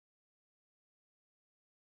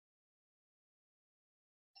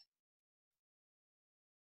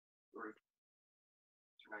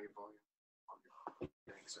Now your volume on your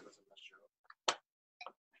thing so it doesn't mess you up.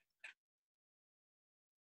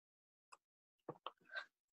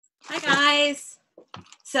 Hi guys.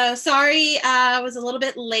 So sorry I was a little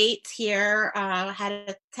bit late here. I had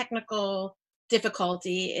a technical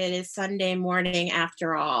difficulty. It is Sunday morning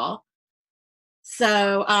after all.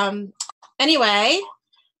 So anyway,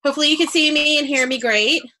 hopefully you can see me and hear me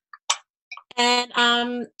great.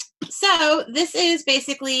 And so this is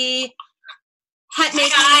basically hat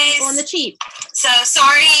making on the cheap. So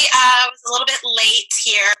sorry I was a little bit late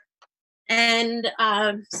here. And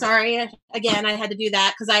sorry, again, I had to do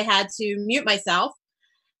that because I had to mute myself.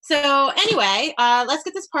 So anyway, let's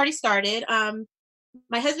get this party started.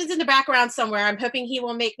 My husband's in the background somewhere. I'm hoping he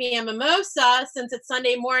will make me a mimosa since it's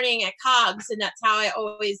Sunday morning at Cogs, and that's how I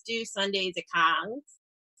always do Sundays at Cogs,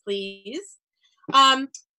 please.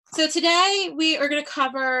 So today we are going to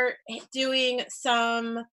cover doing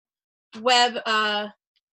some web,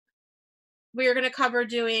 we are going to cover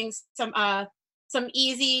doing some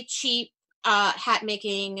easy, cheap hat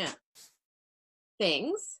making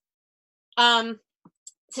things.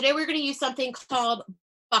 Today we're going to use something called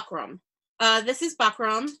buckram. This is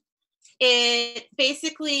buckram. It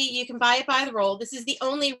basically, you can buy it by the roll. This is the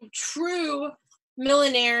only true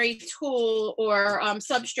millinery tool or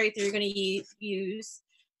substrate that you're going to use.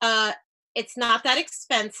 It's not that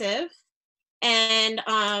expensive, and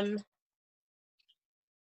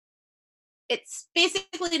it's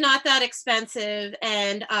basically not that expensive,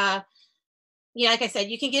 and yeah, like I said,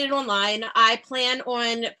 you can get it online. I plan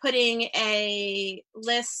on putting a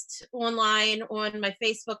list online on my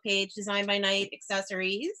Facebook page, Design by Night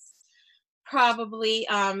Accessories, probably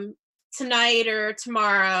tonight or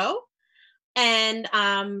tomorrow. And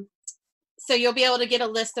so you'll be able to get a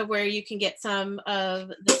list of where you can get some of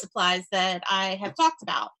the supplies that I have talked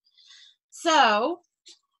about. So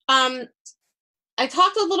I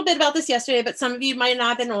talked a little bit about this yesterday, but some of you might not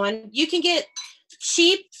have been on. You can get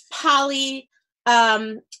cheap poly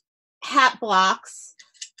hat blocks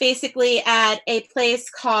basically at a place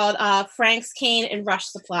called Frank's Cane and Rush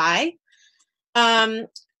Supply. I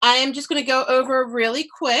am just going to go over really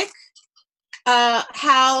quick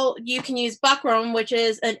how you can use buckram, which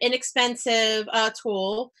is an inexpensive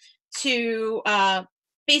tool to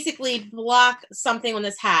basically block something on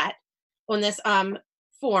this hat, on this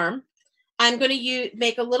form. I'm going to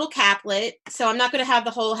make a little caplet, so I'm not going to have the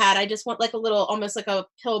whole hat. I just want like a little, almost like a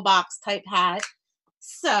pillbox type hat.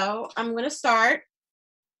 So I'm going to start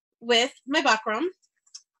with my buckram.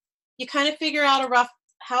 You kind of figure out a rough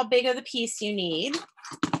how big of the piece you need.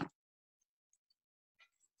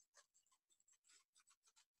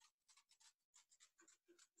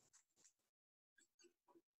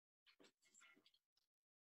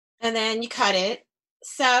 And then you cut it.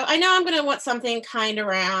 So I know I'm going to want something kind of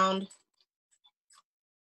round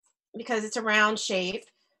because it's a round shape.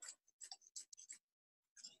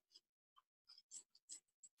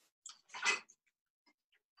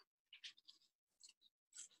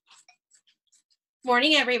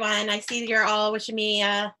 Morning, everyone. I see you're all wishing me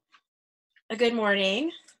a good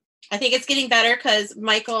morning. I think it's getting better because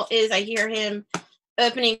Michael I hear him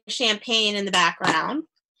opening champagne in the background.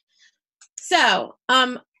 So,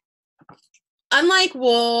 unlike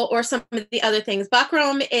wool or some of the other things,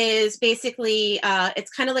 buckram is basically,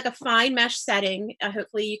 it's kind of like a fine mesh setting.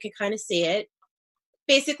 Hopefully you can kind of see it.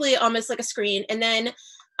 Basically almost like a screen. And then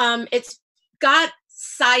it's got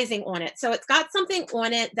sizing on it. So it's got something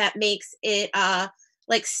on it that makes it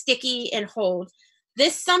like sticky and hold.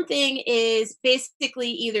 This something is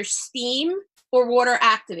basically either steam or water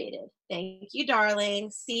activated. Thank you,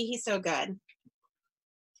 darling. See, he's so good.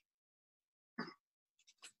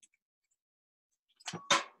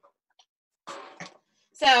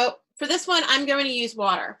 So for this one, I'm going to use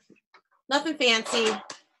water. Nothing fancy.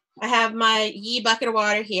 I have my Yee bucket of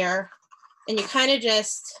water here, and you kind of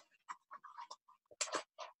just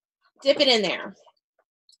dip it in there.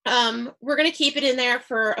 We're going to keep it in there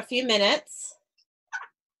for a few minutes.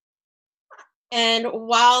 And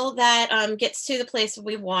while that gets to the place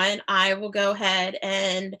we want, I will go ahead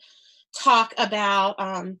and talk about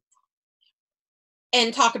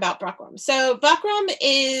buckram. So buckram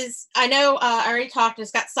is, I know I already talked, it's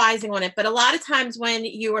got sizing on it, but a lot of times when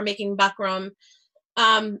you are making buckram,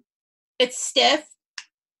 it's stiff.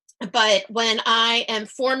 But when I am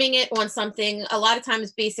forming it on something, a lot of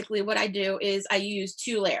times basically what I do is I use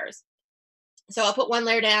 2 layers. So I'll put 1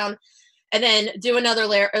 layer down and then do another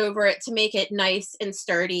layer over it to make it nice and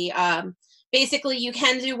sturdy. Basically, you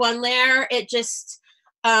can do 1 layer. It just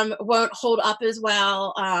won't hold up as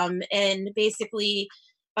well. And basically,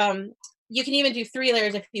 you can even do 3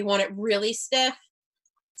 layers if you want it really stiff.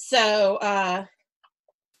 So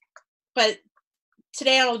but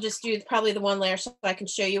today I'll just do probably the one layer so I can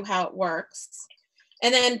show you how it works.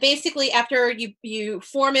 And then basically after you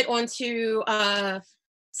form it onto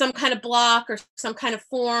some kind of block or some kind of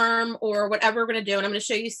form or whatever we're going to do, and I'm going to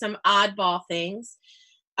show you some oddball things.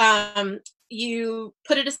 You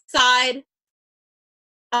put it aside.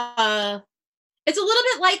 It's a little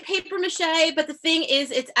bit like paper mache, but the thing is,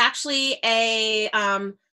 it's actually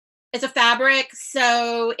it's a fabric,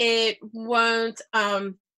 so it won't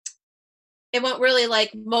really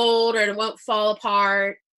like mold, or it won't fall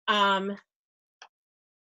apart.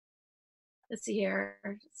 Let's see here.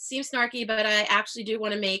 Seems snarky, but I actually do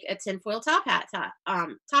want to make a tinfoil top hat.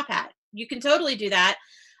 Top hat. You can totally do that.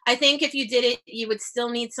 I think if you did it, you would still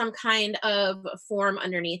need some kind of form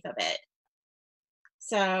underneath of it.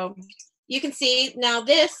 So you can see now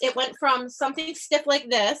this, it went from something stiff like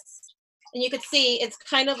this, and you can see it's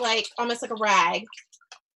kind of like almost like a rag.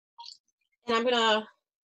 And I'm gonna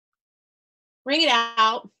wring it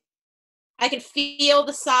out. I can feel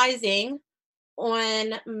the sizing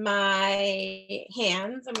on my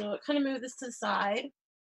hands. I'm gonna kind of move this to the side,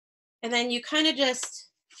 and then you kind of just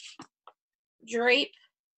drape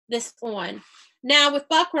this on. Now with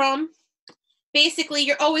buckram, basically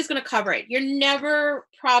you're always going to cover it. You're never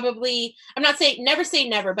probably, I'm not saying never say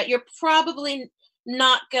never, but you're probably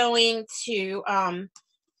not going to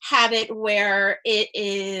have it where it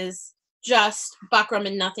is just buckram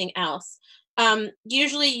and nothing else.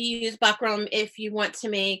 Usually you use buckram if you want to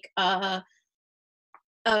make a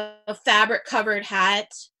fabric covered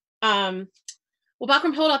hat. Will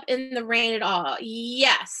buckram hold up in the rain at all?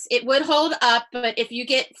 Yes, it would hold up, but if you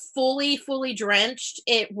get fully drenched,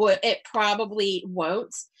 it probably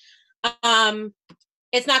won't.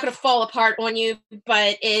 It's not going to fall apart on you,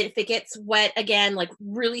 but if it gets wet again, like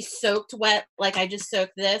really soaked wet, like I just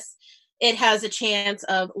soaked this, it has a chance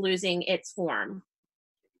of losing its form.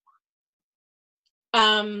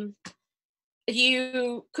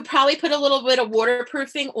 You could probably put a little bit of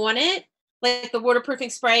waterproofing on it, like the waterproofing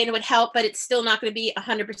spray, and it would help, but it's still not going to be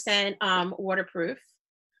 100% waterproof.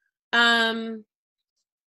 Have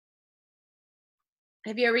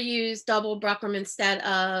you ever used double buckram instead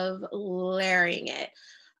of layering it?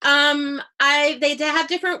 They have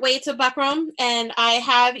different weights of buckram, and I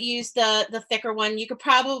have used the thicker one. You could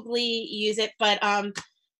probably use it, but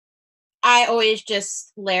I always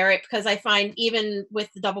just layer it because I find even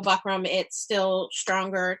with the double buckram, it's still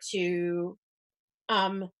stronger to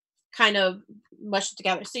kind of mush it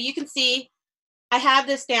together. So you can see I have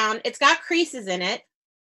this down. It's got creases in it.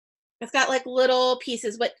 It's got like little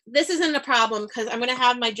pieces, but this isn't a problem because I'm going to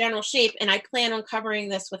have my general shape, and I plan on covering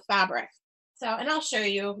this with fabric. So, and I'll show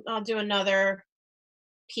you, I'll do another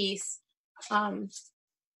piece. My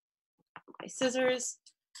scissors,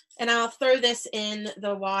 and I'll throw this in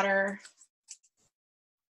the water.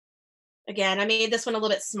 Again, I made this one a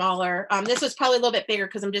little bit smaller. This was probably a little bit bigger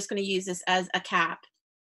because I'm just going to use this as a cap.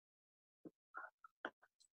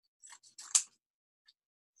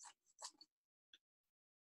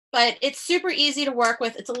 But it's super easy to work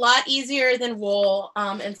with. It's a lot easier than wool,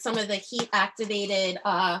 and some of the heat activated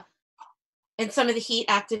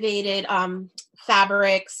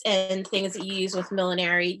fabrics and things that you use with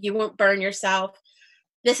millinery. You won't burn yourself.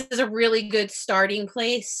 This is a really good starting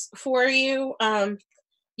place for you.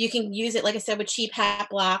 You can use it, like I said, with cheap hat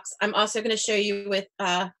blocks. I'm also going to show you with,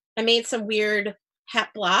 I made some weird hat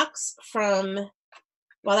blocks from,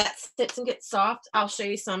 while that sits and gets soft, I'll show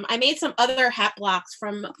you some. I made some other hat blocks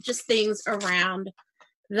from just things around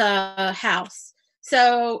the house.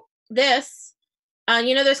 So this,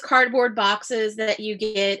 you know those cardboard boxes that you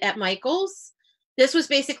get at Michael's? This was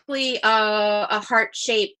basically a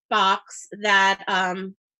heart-shaped box that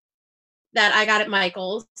that I got at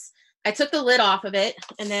Michael's. I took the lid off of it,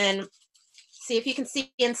 and then see if you can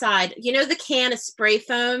see inside. You know the can of spray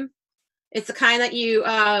foam? It's the kind that you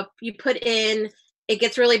put in, it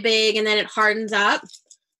gets really big, and then it hardens up.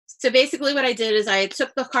 So basically what I did is I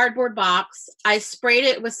took the cardboard box, I sprayed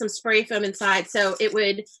it with some spray foam inside so it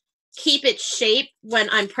would keep its shape when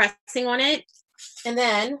I'm pressing on it. And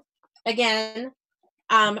then, again,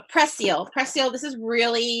 press seal. Press seal, this is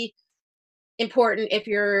really important if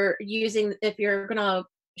you're gonna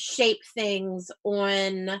shape things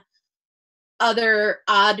on other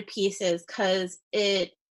odd pieces, because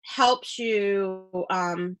it helps you,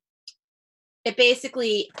 it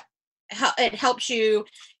basically it helps you,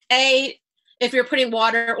 if you're putting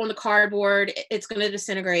water on the cardboard, it's going to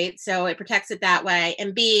disintegrate, so it protects it that way,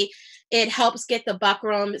 and B, it helps get the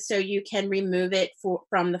buckram so you can remove it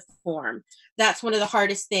from the form. That's one of the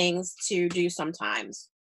hardest things to do sometimes.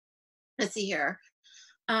 Let's see here.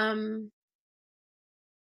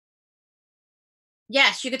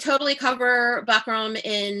 Yes, you could totally cover buckram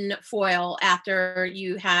in foil after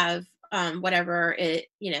you have whatever it,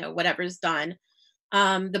 whatever's done.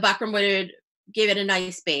 The buckram would give it a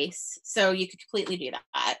nice base, so you could completely do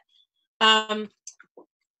that. Um,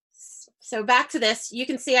 so back to this, you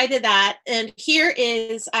can see I did that, and here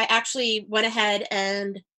is I actually went ahead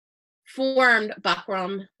and formed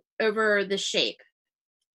buckram over the shape.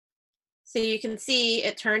 So you can see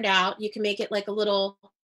it turned out. You can make it like a little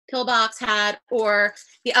pillbox hat, or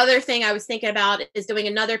the other thing I was thinking about is doing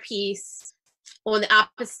another piece on the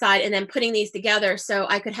opposite side and then putting these together so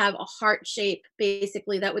I could have a heart shape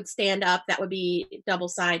basically that would stand up, that would be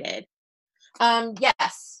double-sided.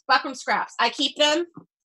 Yes, buckram scraps. I keep them,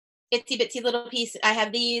 itsy bitsy little piece. I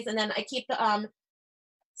have these, and then I keep the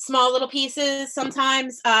small little pieces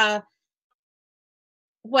sometimes.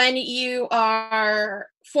 When you are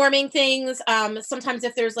forming things, sometimes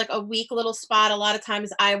if there's like a weak little spot, a lot of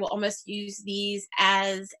times I will almost use these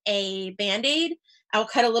as a band-aid. I'll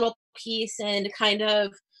cut a little piece and kind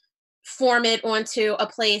of form it onto a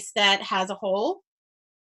place that has a hole.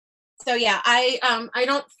 So yeah, I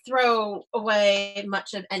don't throw away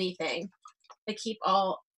much of anything. I keep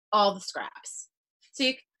all the scraps. So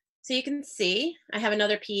you can see I have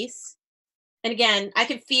another piece. And again, I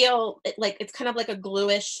can feel it, like it's kind of like a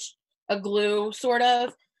glue sort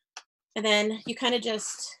of. And then you kind of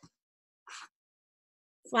just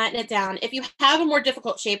flatten it down. If you have a more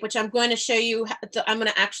difficult shape, which I'm going to show you, I'm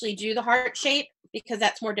going to actually do the heart shape because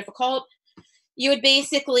that's more difficult. You would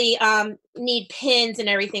basically need pins and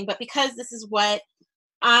everything, but because this is what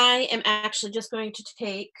I am actually just going to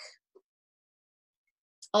take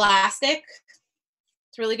elastic,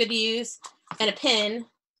 it's really good to use, and a pin.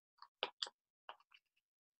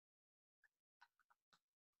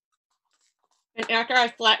 And after I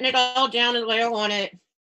flatten it all down and lay on it,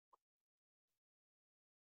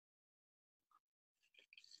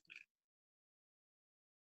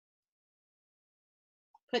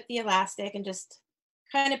 put the elastic and just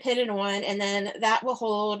kind of pin it on, and then that will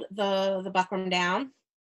hold the buckram down.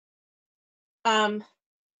 Um,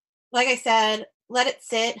 like I said, let it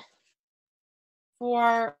sit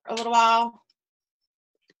for a little while.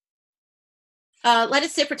 Let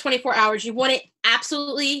it sit for 24 hours. You want it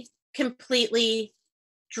absolutely completely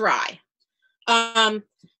dry.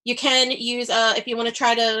 You can use if you want to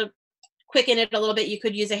try to quicken it a little bit, you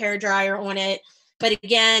could use a hair dryer on it. But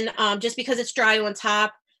again, just because it's dry on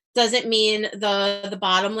top doesn't mean the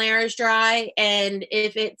bottom layer is dry. And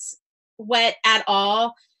if it's wet at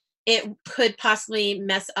all, it could possibly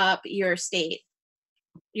mess up your state,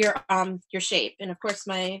 your shape. And of course,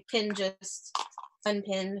 my pin just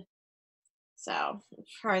unpinned. So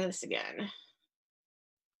let's try this again.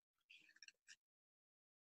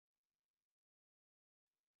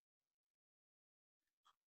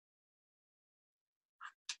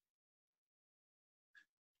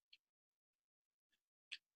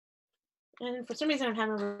 And for some reason, I'm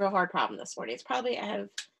having a real hard problem this morning. It's probably haven't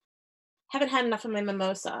had enough of my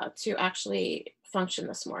mimosa to actually function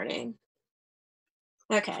this morning.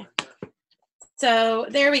 Okay, so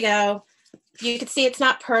there we go. You can see it's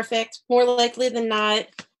not perfect. More likely than not,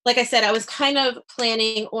 like I said, I was kind of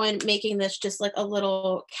planning on making this just like a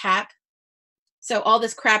little cap. So all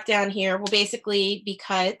this crap down here will basically be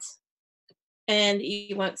cut and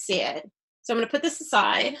you won't see it. So I'm going to put this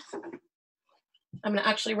aside. I'm going to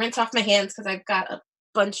actually rinse off my hands because I've got a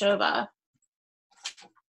bunch of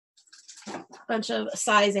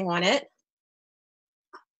sizing on it.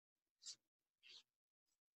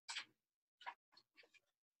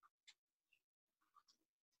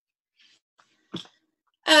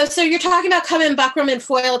 So you're talking about covering buckram and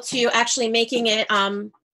foil to actually making it,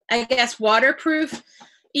 I guess, waterproof.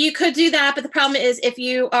 You could do that, but the problem is if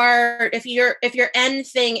your end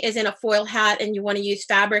thing is in a foil hat and you want to use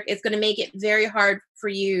fabric, it's going to make it very hard for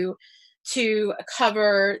you to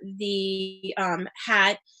cover the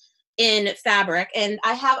hat in fabric. And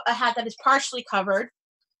I have a hat that is partially covered.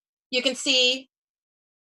 You can see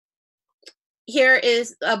here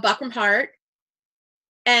is a buckram heart,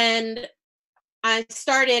 and I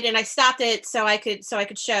started and I stopped it so I could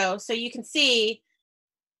show. So you can see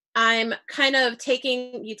I'm kind of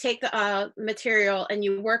you take the material and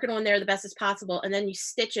you work it on there the best as possible, and then you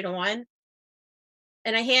stitch it on.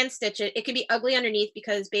 And I hand stitch it. It can be ugly underneath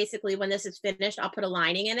because basically when this is finished, I'll put a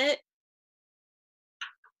lining in it.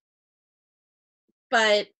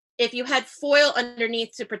 But if you had foil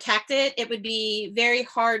underneath to protect it, it would be very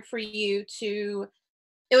hard for you to,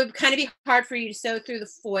 it would kind of be hard for you to sew through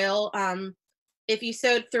the foil. If you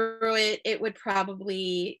sewed through it, it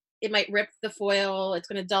might rip the foil. It's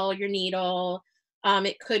going to dull your needle.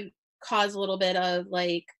 It could cause a little bit of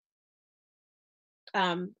like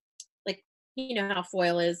like, you know how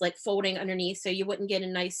foil is, like folding underneath, so you wouldn't get a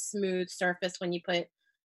nice smooth surface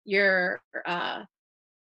your uh,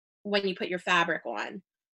 when you put your fabric on.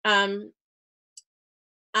 Um,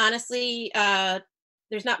 honestly,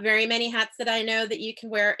 there's not very many hats that I know that you can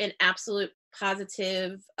wear in absolute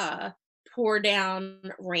positive pour down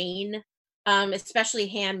rain, especially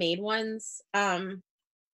handmade ones. I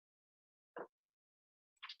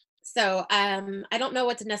don't know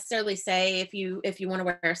what to necessarily say if you want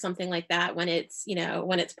to wear something like that when it's, you know,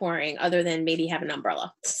 when it's pouring, other than maybe have an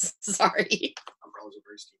umbrella. Sorry. Umbrellas are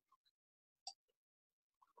very steamy.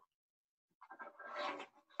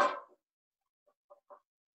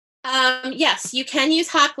 Yes, you can use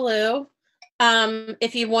hot glue.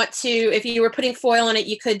 If you want to, if you were putting foil on it,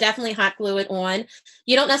 you could definitely hot glue it on.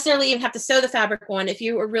 You don't necessarily even have to sew the fabric on. If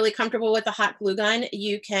you are really comfortable with a hot glue gun,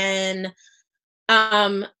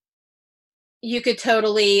 um, you could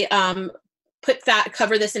totally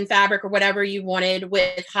cover this in fabric or whatever you wanted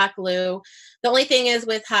with hot glue. The only thing is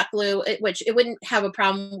with hot glue, which it wouldn't have a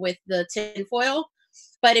problem with the tin foil,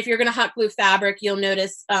 but if you're going to hot glue fabric, you'll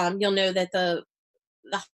notice, you'll know that the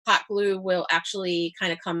hot glue will actually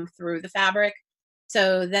kind of come through the fabric.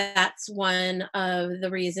 So that's one of the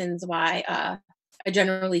reasons why I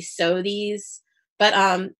generally sew these. But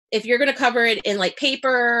if you're going to cover it in like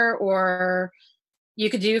paper, or you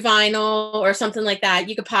could do vinyl or something like that,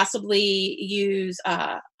 you could possibly use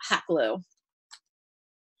hot glue.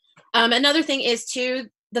 Another thing is too,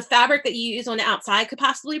 the fabric that you use on the outside could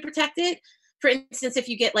possibly protect it. For instance, if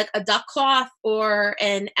you get like a duck cloth or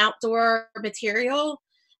an outdoor material,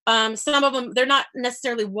 some of them, they're not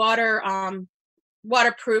necessarily waterproof,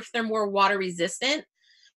 they're more water resistant,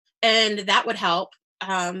 and that would help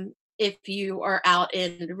if you are out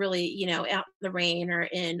in really, you know, out in the rain or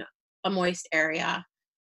in a moist area.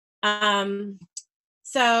 Um,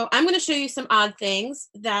 so I'm going to show you some odd things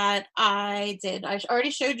that I did. I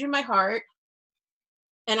already showed you my heart,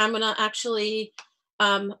 and I'm going to actually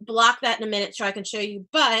block that in a minute so I can show you,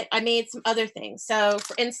 but I made some other things. So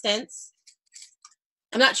for instance,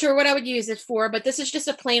 I'm not sure what I would use it for, but this is just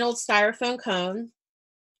a plain old styrofoam cone.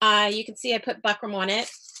 You can see I put buckram on it.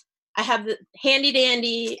 I have the handy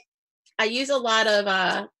dandy. I use a lot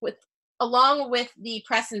of along with the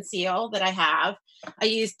press and seal that I have, I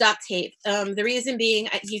use duct tape. The reason being,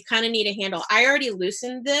 you kind of need a handle. I already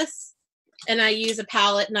loosened this, and I use a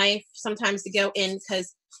palette knife sometimes to go in,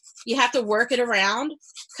 because you have to work it around,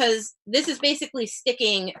 because this is basically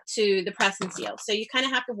sticking to the press and seal. So you kind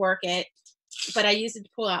of have to work it, but I use it to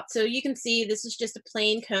pull out. So you can see this is just a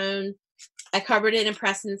plain cone. I covered it in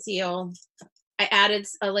press and seal. I added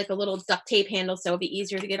like a little duct tape handle so it'll be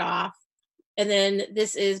easier to get off. And then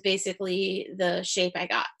this is basically the shape I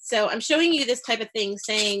got. So I'm showing you this type of thing,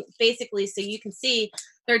 saying basically so you can see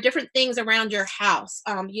there are different things around your house.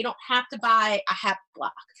 You don't have to buy a hat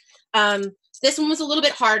block. This one was a little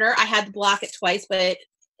bit harder. I had to block it twice, but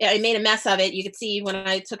I made a mess of it. You could see when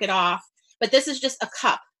I took it off. But this is just a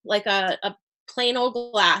cup, like a plain old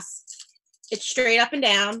glass. It's straight up and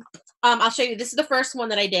down. I'll show you. This is the first one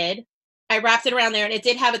that I did. I wrapped it around there, and it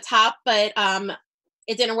did have a top, but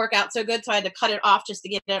it didn't work out so good, so I had to cut it off just to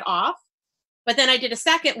get it off. But then I did a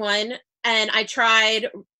second one, and I tried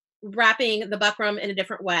wrapping the buckram in a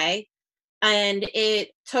different way, and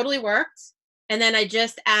it totally worked. And then I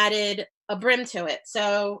just added a brim to it.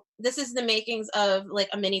 So this is the makings of like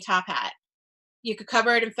a mini top hat. You could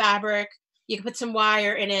cover it in fabric. You could put some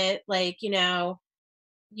wire in it, like, you know,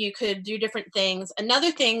 you could do different things.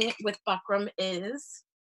 Another thing with buckram is,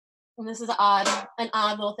 and this is an odd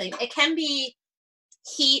little thing, it can be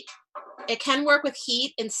heat. It can work with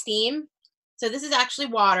heat and steam. So this is actually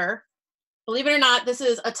water. Believe it or not, this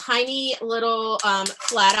is a tiny little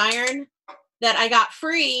flat iron that I got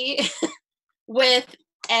free with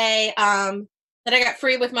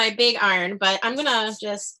my big iron. But I'm gonna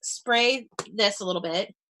just spray this a little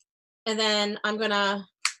bit, and then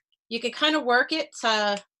you can kind of work it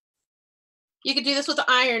to, you could do this with the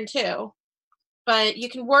iron too, but you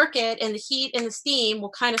can work it, and the heat and the steam will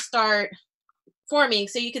kind of start forming.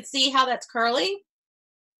 So you can see how that's curly.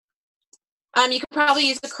 You could probably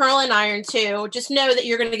use the curling iron too. Just know that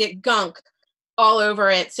you're going to get gunk all over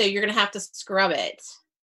it, so you're going to have to scrub it.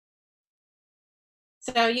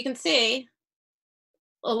 So you can see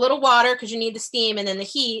a little water because you need the steam, and then the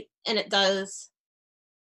heat, and it does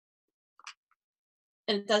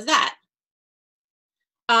that.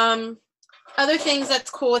 Other things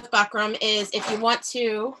that's cool with buckram is if you want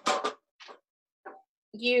to,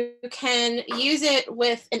 you can use it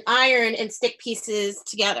with an iron and stick pieces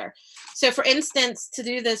together. So for instance, to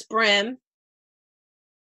do this brim,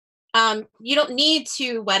 you don't need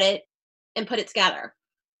to wet it. and put it together.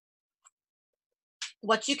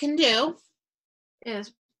 What you can do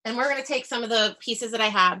is, and we're going to take some of the pieces that I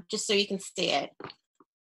have just so you can see it. I'm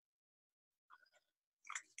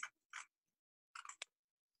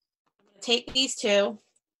going to take these two.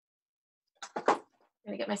 I'm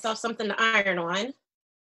going to get myself something to iron on.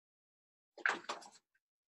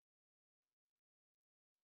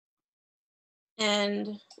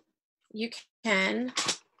 And you can,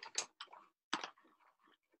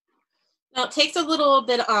 now it takes a little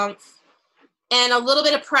bit of oomph and a little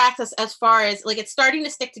bit of practice as far as like it's starting to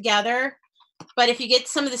stick together, but if you get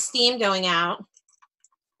some of the steam going out,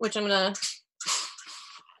 which I'm gonna,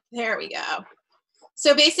 there we go.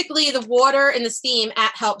 So basically the water and the steam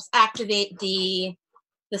helps activate the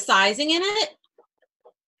sizing in it.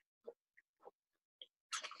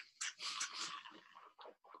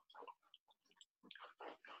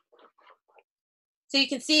 So you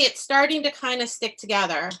can see it's starting to kind of stick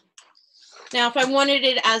together. Now, if I wanted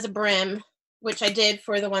it as a brim, which I did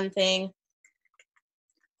for the one thing,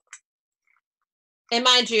 and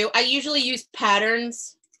mind you, I usually use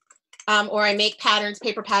patterns or I make patterns,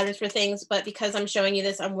 paper patterns for things, but because I'm showing you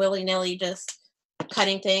this, I'm willy-nilly just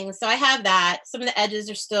cutting things. So I have that. Some of the edges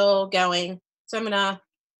are still going. So I'm gonna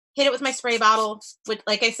hit it with my spray bottle, which,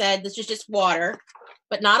 like I said, this is just water,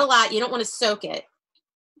 but not a lot. You don't want to soak it.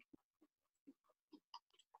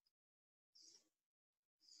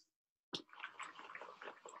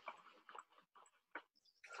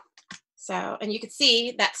 So, and you can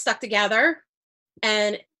see that stuck together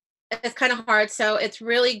and it's kind of hard. So it's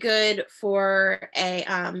really good for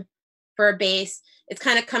a base. It's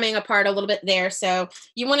kind of coming apart a little bit there. So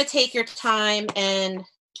you want to take your time and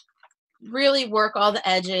really work all the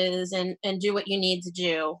edges and do what you need to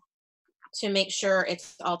do to make sure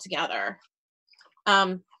it's all together.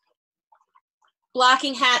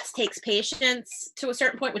 Blocking hats takes patience to a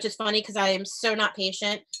certain point, which is funny because I am so not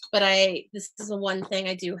patient, but this is the one thing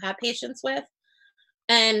I do have patience with.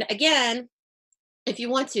 And again, if you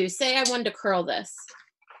want to, say I wanted to curl this,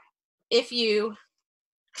 if you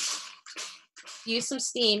use some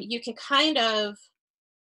steam, you can kind of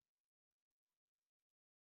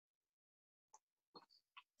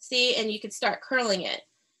see, and you can start curling it.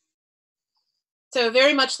 So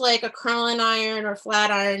very much like a curling iron or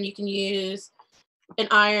flat iron, you can use an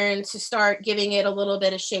iron to start giving it a little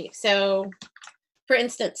bit of shape. So for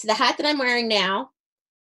instance, the hat that I'm wearing now,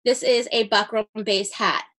 this is a buckram based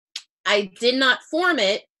hat. I did not form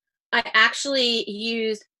it. I actually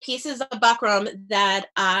used pieces of buckram that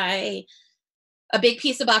a big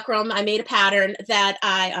piece of buckram, I made a pattern that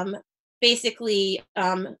I basically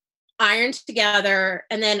ironed together,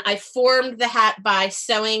 and then I formed the hat by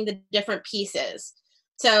sewing the different pieces.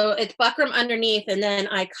 So it's buckram underneath, and then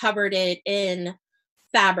I covered it in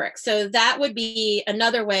fabric. So that would be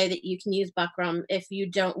another way that you can use buckram if you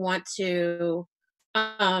don't want to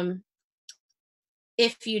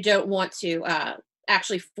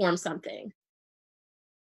actually form something.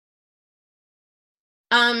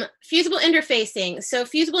 Fusible interfacing. So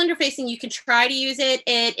fusible interfacing, you can try to use it.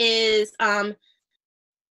 It is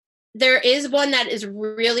there is one that is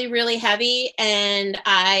really, really heavy, and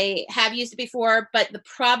I have used it before, but the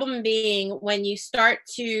problem being when you start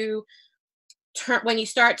to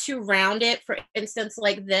round it, for instance,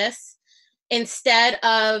 like this, instead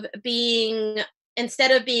of being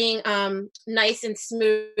nice and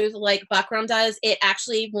smooth like buckram does, it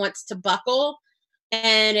actually wants to buckle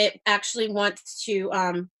and it actually wants to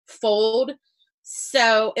fold.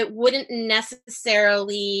 So it wouldn't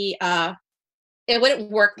necessarily it wouldn't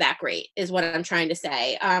work that great is what I'm trying to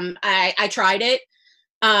say. I tried it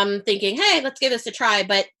thinking, hey, let's give this a try,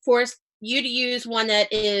 but for you to use one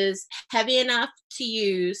that is heavy enough to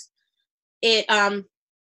use, it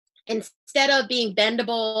instead of being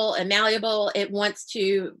bendable and malleable, it wants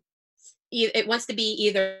to be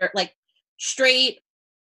either like straight,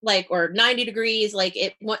 like, or 90 degrees, like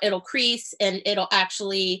it'll crease and it'll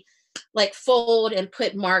actually like fold and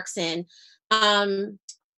put marks in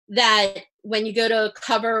that when you go to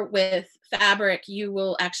cover with fabric, you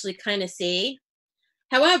will actually kind of see.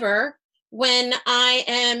 However, when I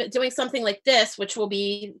am doing something like this, which will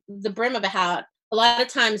be the brim of a hat, a lot of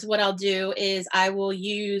times what I'll do is I will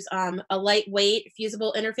use a lightweight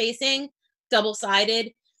fusible interfacing,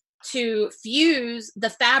 double-sided, to fuse the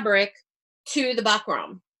fabric to the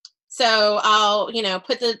buckram. So I'll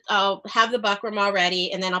have the buckram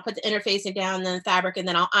already, and then I'll put the interfacing down, and then the fabric, and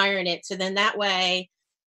then I'll iron it. So then that way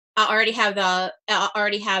I'll already have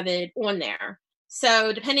it on there.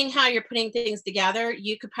 So depending how you're putting things together,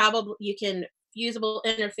 you can fusible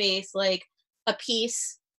interface like a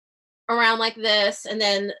piece around like this, and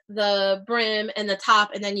then the brim and the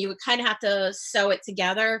top, and then you would kind of have to sew it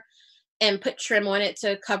together and put trim on it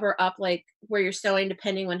to cover up like where you're sewing,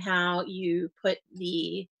 depending on how you put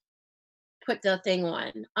the thing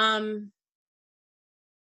on.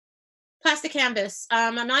 Plastic canvas.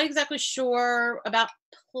 I'm not exactly sure about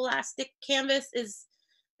plastic canvas. Is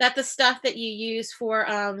that the stuff that you use for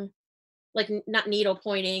like not needle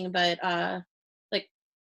pointing, but like,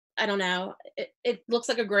 I don't know. It looks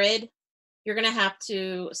like a grid. You're gonna have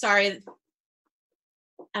to, sorry,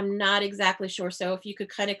 I'm not exactly sure. So if you could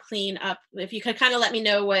kind of clean up, if you could kind of let me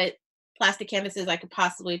know what plastic canvas is, I could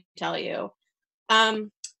possibly tell you.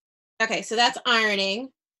 Okay, so that's ironing.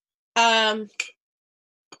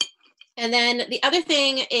 And then the other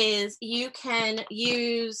thing is you can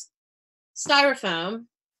use styrofoam.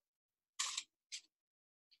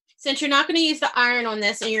 Since you're not going to use the iron on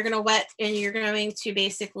this, and you're going to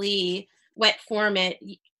basically wet form it,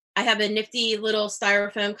 I have a nifty little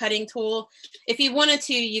styrofoam cutting tool. If you wanted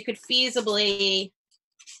to, you could feasibly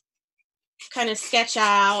kind of sketch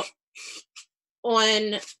out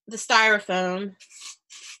on the styrofoam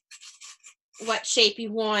what shape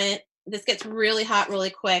you want. This gets really hot really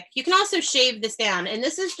quick. You can also shave this down. And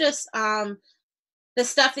this is just the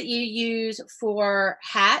stuff that you use for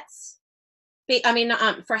hats. I mean,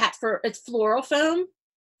 for hats, it's floral foam.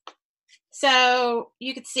 So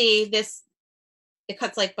you could see this, it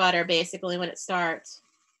cuts like butter basically when it starts.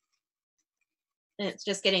 And it's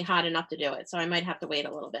just getting hot enough to do it. So I might have to wait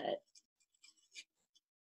a little bit.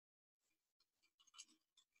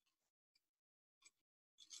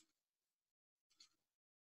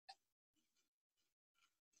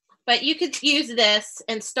 But you could use this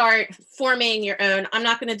and start forming your own. I'm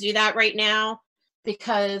not going to do that right now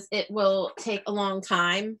because it will take a long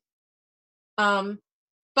time. But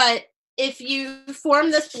if you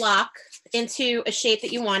form this block into a shape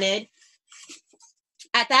that you wanted,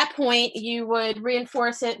 at that point, you would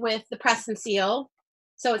reinforce it with the press and seal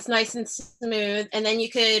so it's nice and smooth. And then you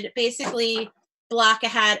could basically block a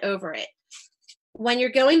hat over it. When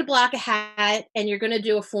you're going to block a hat and you're going to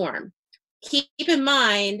do a form, keep in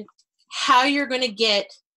mind how you're going to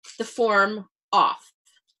get the form off.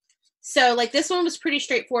 So like this one was pretty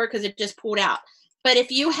straightforward because it just pulled out. But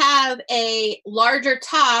if you have a larger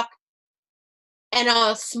top and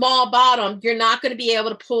a small bottom, you're not going to be able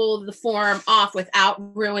to pull the form off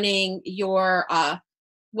without ruining your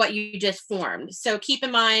what you just formed. So keep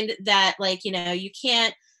in mind that, like, you know, you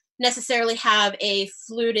can't necessarily have a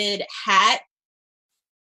fluted hat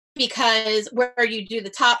because where you do the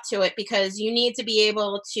top to it, because you need to be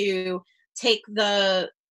able to take the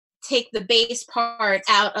base part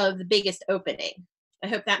out of the biggest opening. I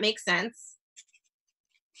hope that makes sense.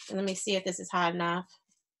 And let me see if this is hot enough.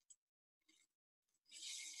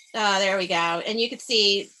 There we go. And you can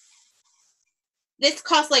see this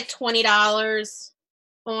costs like $20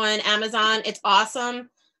 on Amazon. It's awesome.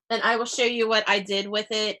 And I will show you what I did with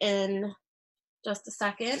it in just a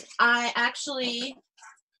second. I actually,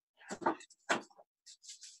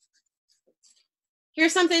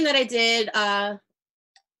 here's something that I did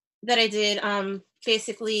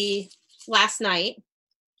basically last night.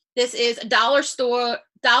 This is a dollar store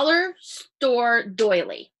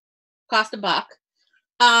doily. Cost $1.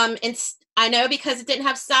 And I know because it didn't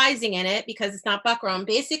have sizing in it, because it's not buckram.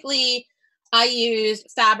 Basically, I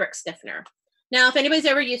used fabric stiffener. Now, if anybody's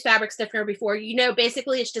ever used fabric stiffener before, you know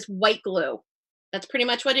basically it's just white glue. That's pretty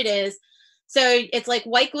much what it is. So it's like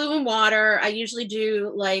white glue and water. I usually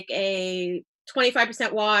do like a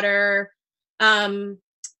 25% water,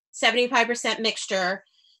 75% mixture.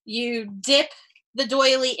 You dip the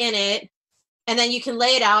doily in it, and then you can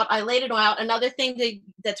lay it out. I laid it out. Another thing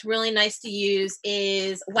that's really nice to use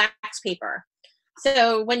is wax paper.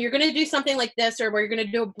 So when you're going to do something like this, or where you're going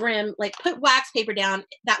to do a brim, like put wax paper down.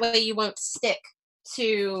 That way you won't stick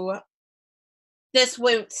to, this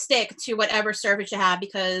won't stick to whatever surface you have,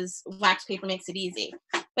 because wax paper makes it easy.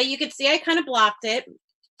 But you can see I kind of blocked it.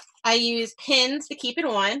 I use pins to keep it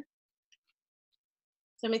on.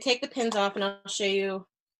 So let me take the pins off and I'll show you.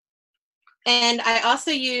 And I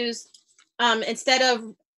also use, instead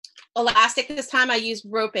of elastic this time, I use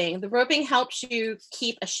roping. The roping helps you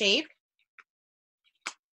keep a shape.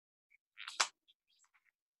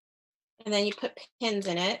 And then you put pins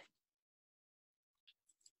in it.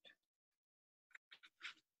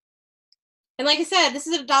 And like I said, this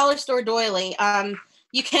is a dollar store doily.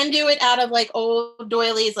 You can do it out of like old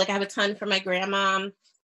doilies. Like I have a ton from my grandma.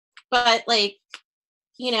 But like,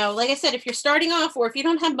 you know, like I said, if you're starting off, or if you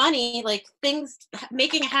don't have money, like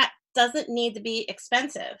making a hat doesn't need to be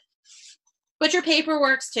expensive. But your paper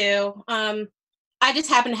works too. I just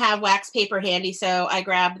happen to have wax paper handy, so I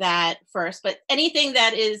grabbed that first, but anything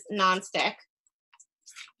that is nonstick.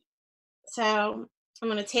 So I'm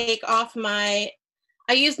going to take off I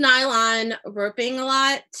use nylon roping a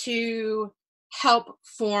lot to help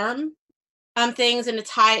form things and to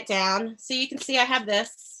tie it down. So you can see I have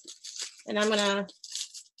this, and and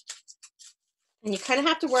you kind of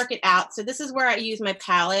have to work it out. So this is where I use my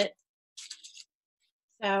palette.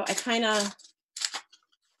 So I kind of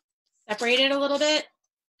separate it a little bit,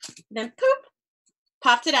 then poop,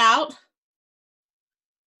 popped it out.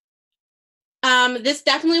 This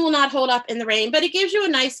definitely will not hold up in the rain, but it gives you a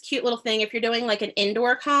nice, cute little thing if you're doing like an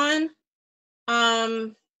indoor con.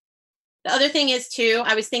 The other thing is too,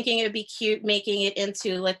 I was thinking it would be cute making it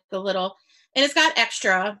into like the little, and it's got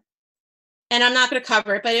extra, and I'm not going to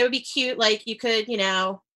cover it, but it would be cute. Like you could,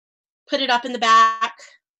 put it up in the back,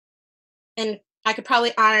 and I could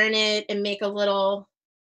probably iron it and make a little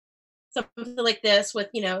something like this with,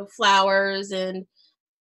 flowers and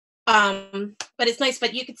but it's nice.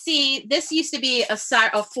 But you could see this used to be a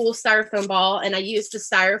full styrofoam ball, and I used the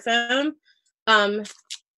styrofoam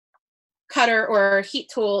cutter or heat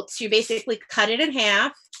tool to basically cut it in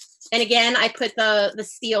half. And again, I put the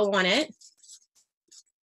steel on it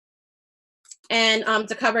and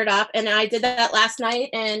to cover it up. And I did that last night,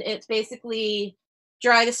 and it's basically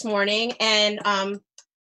dry this morning. And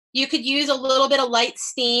you could use a little bit of light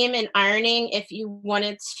steam and ironing if you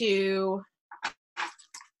wanted to,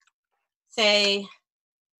 say,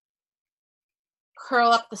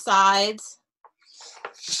 curl up the sides.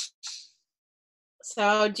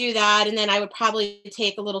 So do that, and then I would probably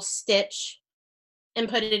take a little stitch and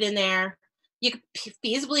put it in there. You could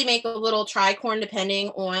feasibly make a little tricorn depending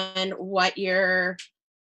on what your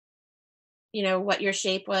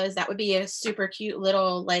shape was. That would be a super cute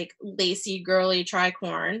little like lacy girly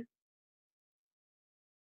tricorn.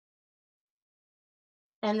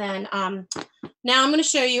 And then now I'm going to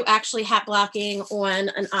show you actually hat blocking on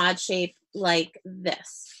an odd shape like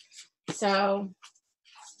this. So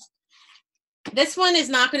this one is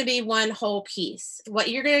not going to be one whole piece.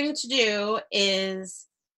 What you're going to do is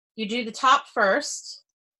you do the top first,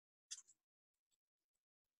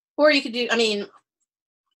 or you could do, let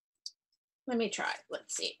me try.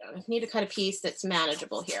 Let's see. I need to cut a piece that's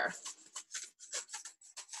manageable here.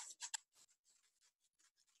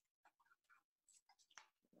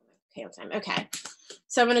 Okay, on time. Okay.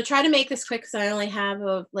 So I'm going to try to make this quick because I only have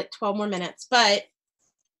like 12 more minutes. But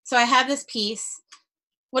so I have this piece.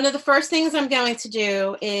 One of the first things I'm going to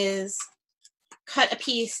do is cut a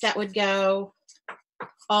piece that would go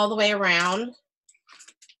all the way around.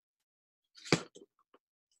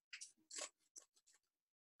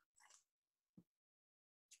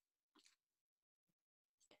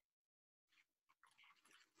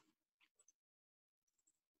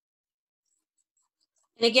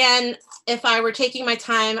 And again, if I were taking my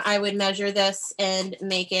time, I would measure this and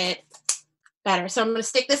make it better. So I'm going to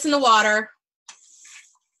stick this in the water,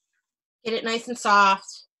 get it nice and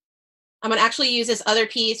soft. I'm going to actually use this other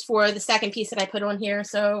piece for the second piece that I put on here.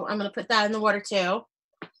 So I'm going to put that in the water too.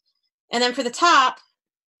 And then for the top,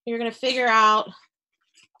 you're going to figure out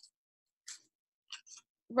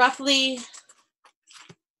roughly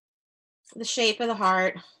the shape of the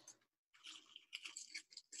heart.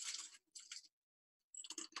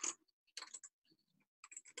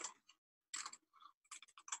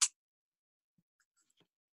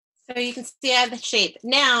 So you can see I have the shape.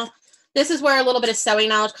 Now, this is where a little bit of sewing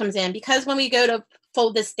knowledge comes in, because when we go to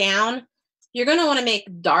fold this down, you're going to want to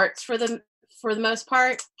make darts for the most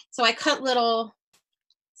part. So I cut little,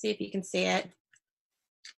 see if you can see it.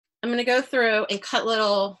 I'm going to go through and cut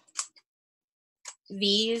little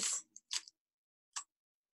V's.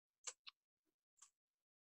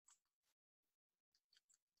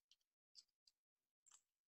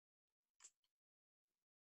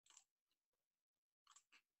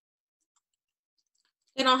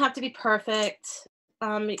 They don't have to be perfect.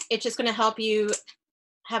 It's just going to help you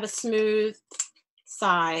have a smooth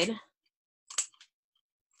side.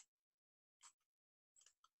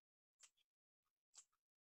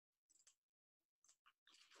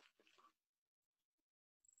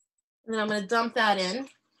 And then I'm going to dump that in.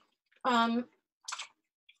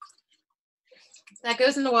 That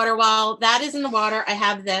goes in the water. While that is in the water, I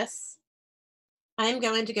have this. I'm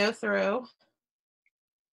going to go through.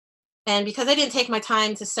 And because I didn't take my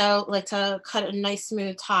time to sew, like to cut a nice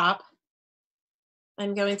smooth top,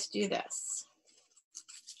 I'm going to do this.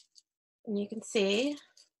 And you can see,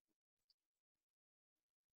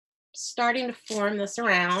 starting to form this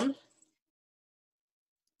around.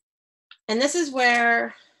 And this is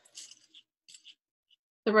where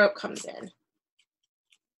the rope comes in.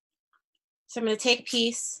 So I'm going to take a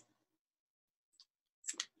piece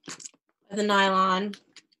of the nylon,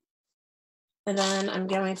 and then I'm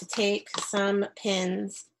going to take some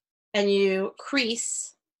pins, and you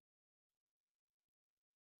crease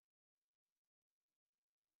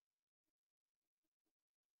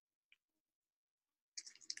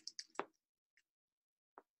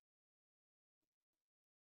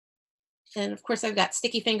and of course I've got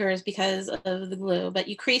sticky fingers because of the glue, but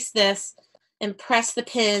you crease this and press the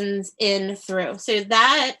pins in through. So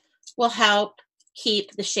that will help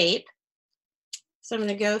keep the shape. So I'm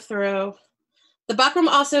going to go through. The buckram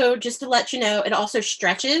also, just to let you know, it also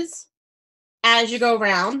stretches as you go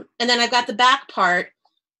around. And then I've got the back part.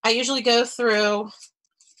 I usually go through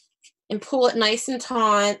and pull it nice and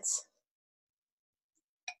taut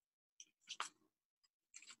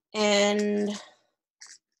and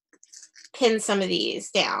pin some of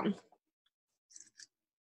these down.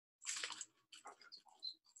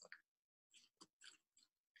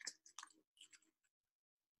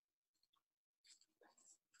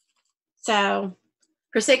 So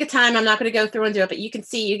for sake of time, I'm not going to go through and do it, but you can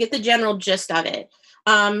see, you get the general gist of it.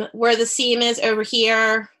 Where the seam is over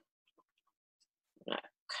here, I'm gonna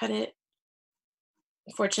cut it.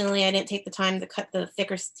 Unfortunately, I didn't take the time to cut the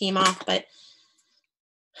thicker seam off, but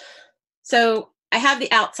so I have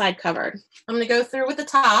the outside covered. I'm going to go through with the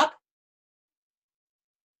top,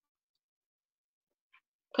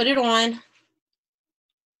 put it on.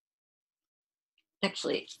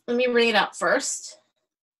 Actually, let me wring it out first.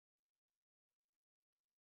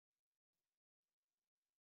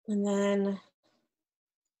 And then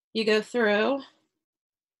you go through,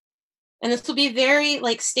 and this will be very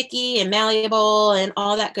like sticky and malleable and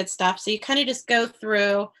all that good stuff. So you kind of just go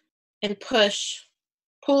through and push,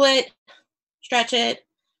 pull it, stretch it,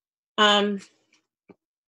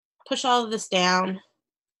 push all of this down.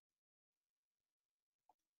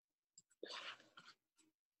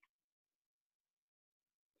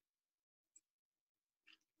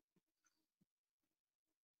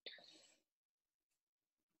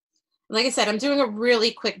 Like I said, I'm doing a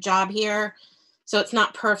really quick job here, so it's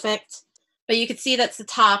not perfect, but you can see that's the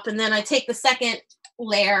top. And then I take the second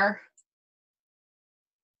layer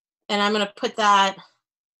and I'm going to put that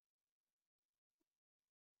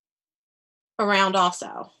around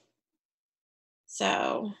also.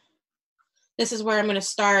 So this is where I'm going to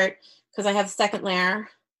start because I have the second layer,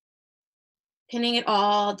 pinning it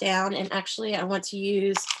all down. And actually I want to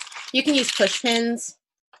use, you can use push pins.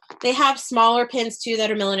 They have smaller pins too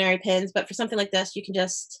that are millinery pins, but for something like this, you can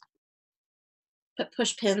just put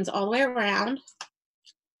push pins all the way around.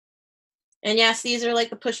 And yes, these are like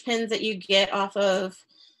the push pins that you get off of,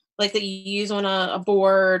 like that you use on a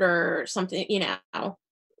board or something, you know,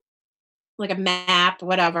 like a map,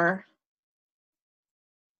 whatever.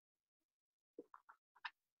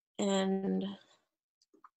 And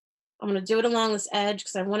I'm going to do it along this edge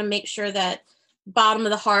because I want to make sure that bottom of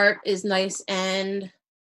the heart is nice and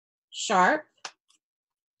sharp.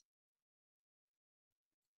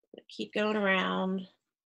 Keep going around.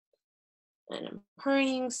 And I'm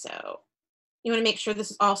hurrying, so you want to make sure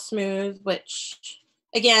this is all smooth, which,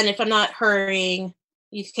 again, if I'm not hurrying,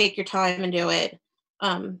 you take your time and do it.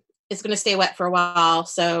 It's going to stay wet for a while,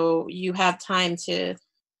 so you have time to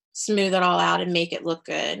smooth it all out and make it look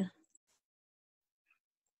good.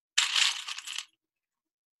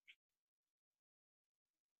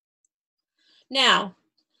 Now,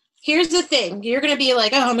 here's the thing. You're going to be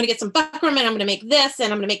like, oh, I'm going to get some buckram and I'm going to make this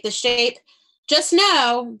and I'm going to make this shape. Just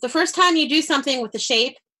know the first time you do something with the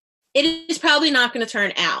shape, it is probably not going to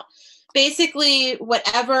turn out. Basically,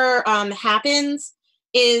 whatever happens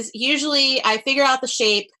is usually I figure out the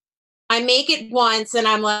shape, I make it once, and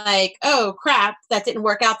I'm like, oh, crap, that didn't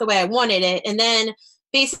work out the way I wanted it. And then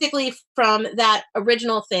basically from that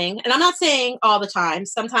original thing, and I'm not saying all the time,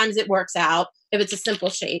 sometimes it works out if it's a simple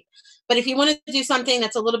shape. But if you want to do something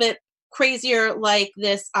that's a little bit crazier like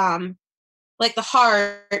this, like the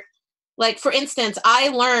heart, like for instance, I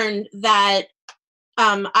learned that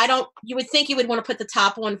you would think you would want to put the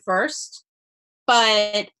top one first,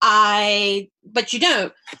 but you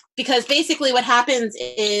don't, because basically what happens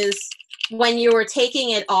is when you were taking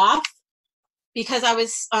it off, because I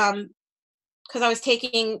was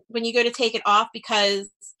taking, when you go to take it off, because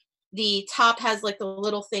the top has like the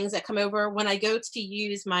little things that come over, when I go to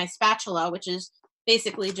use my spatula, which is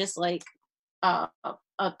basically just like a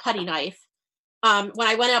putty knife, when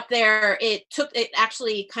I went up there, it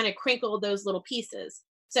actually kind of crinkled those little pieces.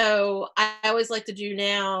 So I always like to do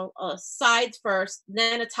now sides first,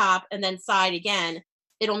 then a top, and then side again.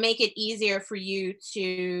 It'll make it easier for you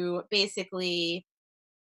to basically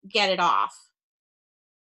get it off.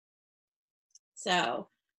 So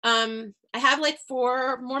I have like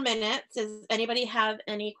 4 more minutes. Does anybody have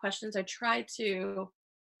any questions? I tried to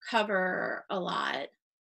cover a lot.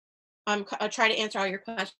 I'll try to answer all your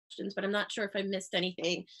questions, but I'm not sure if I missed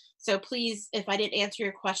anything. So please, if I didn't answer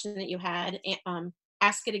your question that you had,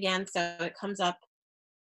 ask it again so it comes up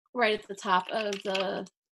right at the top of the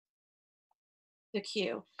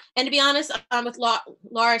queue. And to be honest, with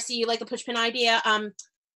Laura, see you like the push pin idea.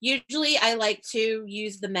 Usually I like to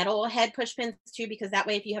use the metal head push pins too, because that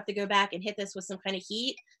way if you have to go back and hit this with some kind of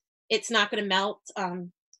heat, it's not going to melt.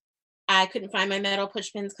 I couldn't find my metal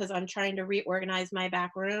push pins because I'm trying to reorganize my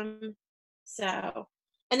back room. So,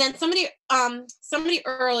 and then somebody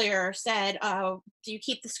earlier said, do you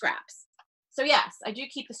keep the scraps? So yes, I do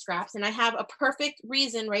keep the scraps, and I have a perfect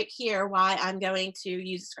reason right here why I'm going to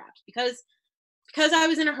use the scraps, because I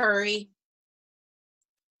was in a hurry.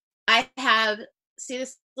 I have, see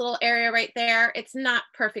this little area right there? It's not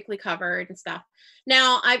perfectly covered and stuff.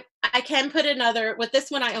 Now I can put another, with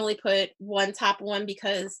this one I only put one top one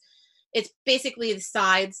because it's basically the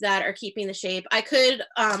sides that are keeping the shape. I could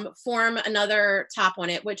form another top on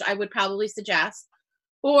it, which I would probably suggest.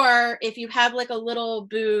 Or if you have like a little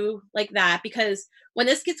boo like that, because when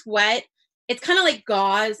this gets wet, it's kind of like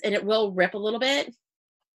gauze and it will rip a little bit.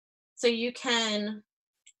 So you can,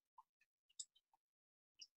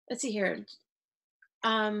 let's see here.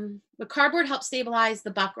 The cardboard helps stabilize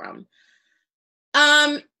the buckram.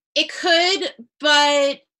 It could,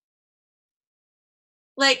 but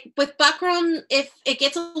like with buckram, if it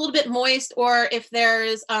gets a little bit moist, or if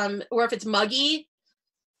there's or if it's muggy,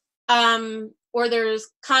 or there's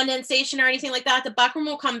condensation or anything like that, the buckram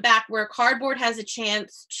will come back, where cardboard has a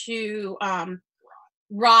chance to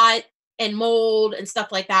rot and mold and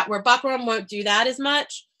stuff like that, where buckram won't do that as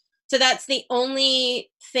much. So that's the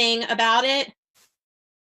only thing about it.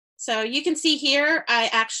 So you can see here,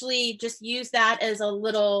 I actually just use that as a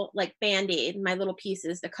little like Band-Aid, my little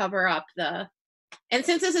pieces to cover up the, and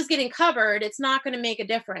since this is getting covered, it's not going to make a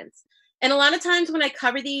difference. And a lot of times when I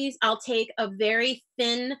cover these, I'll take a very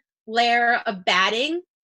thin layer of batting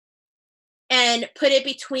and put it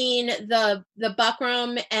between the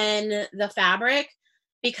buckram and the fabric,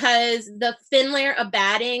 because the thin layer of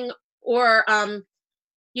batting, or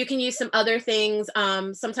you can use some other things.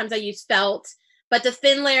 Sometimes I use felt, but the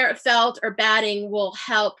thin layer of felt or batting will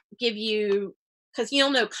help give you, because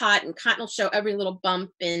you'll know cotton will show every little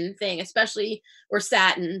bump and thing, especially, or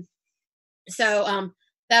satin. So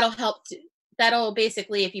that'll help. That'll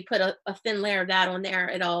basically, if you put a thin layer of that on there,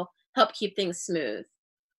 it'll help keep things smooth.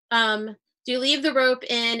 Do you leave the rope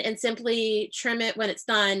in and simply trim it when it's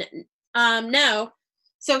done? No.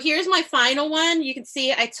 So here's my final one. You can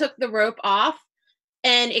see I took the rope off,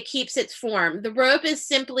 and it keeps its form. The rope is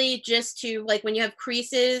simply just to, like when you have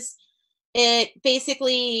creases, it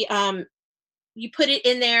basically, you put it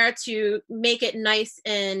in there to make it nice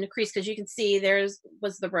and creased, because you can see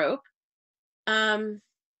was the rope.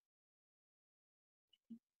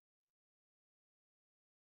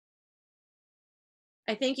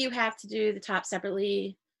 I think you have to do the top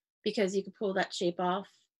separately because you can pull that shape off.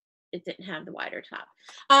 It didn't have the wider top.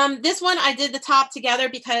 This one, I did the top together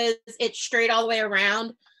because it's straight all the way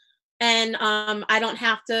around, and I don't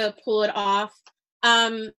have to pull it off.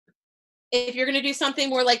 If you're going to do something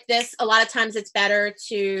more like this, a lot of times it's better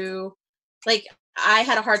to, like, I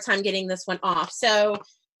had a hard time getting this one off. So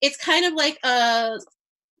it's kind of like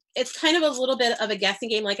it's kind of a little bit of a guessing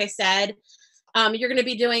game. Like I said, you're going to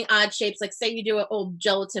be doing odd shapes. Like say you do an old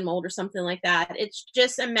gelatin mold or something like that. It's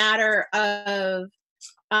just a matter of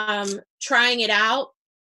trying it out.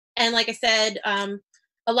 And like I said,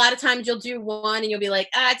 a lot of times you'll do one and you'll be like,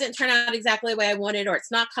 it didn't turn out exactly the way I wanted, or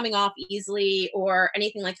it's not coming off easily, or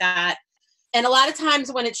anything like that. And a lot of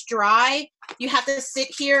times when it's dry, you have to sit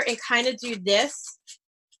here and kind of do this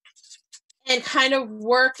and kind of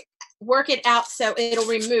work it out so it'll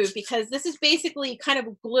remove, because this is basically kind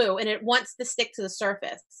of glue and it wants to stick to the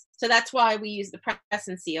surface. So that's why we use the press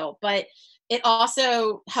and seal, but it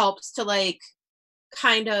also helps to like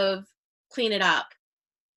kind of clean it up.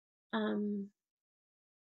 I didn't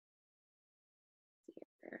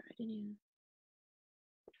even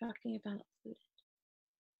talking about fluted.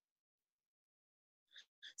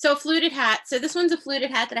 So fluted hat. So this one's a fluted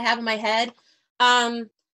hat that I have on my head.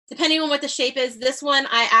 Depending on what the shape is, this one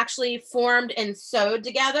I actually formed and sewed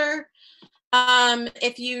together.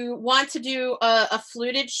 If you want to do a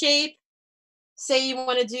fluted shape, say you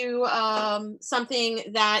want to do something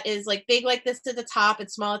that is like big like this at the top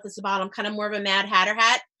and small at the bottom, kind of more of a Mad Hatter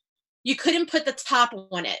hat, you couldn't put the top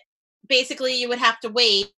on it. Basically, you would have to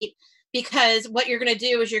wait, because what you're going to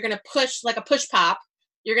do is you're going to push like a push pop.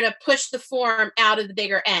 You're going to push the form out of the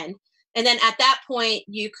bigger end. And then at that point,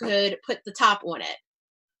 you could put the top on it.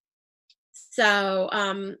 So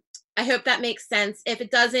I hope that makes sense. If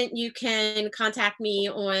it doesn't, you can contact me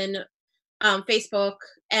on Facebook,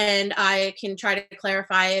 and I can try to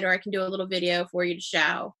clarify it, or I can do a little video for you to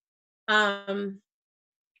show. Oh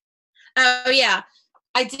yeah,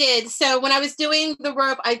 I did. So when I was doing the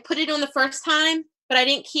rope, I put it on the first time, but I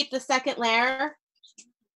didn't keep the second layer.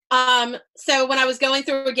 So when I was going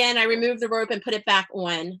through again, I removed the rope and put it back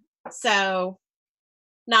on. So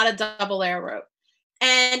not a double layer rope.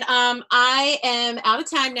 And I am out of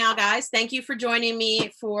time now, guys. Thank you for joining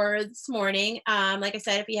me for this morning. Like I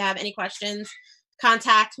said, if you have any questions,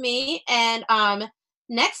 contact me. And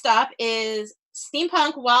next up is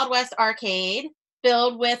Steampunk Wild West Arcade,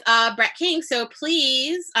 build with Brett King. So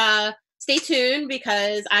please stay tuned,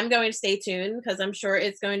 because I'm going to stay tuned, because I'm sure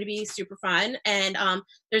it's going to be super fun. And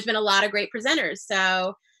there's been a lot of great presenters.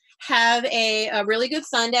 So have a really good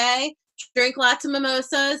Sunday. Drink lots of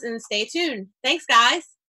mimosas and stay tuned. Thanks, guys.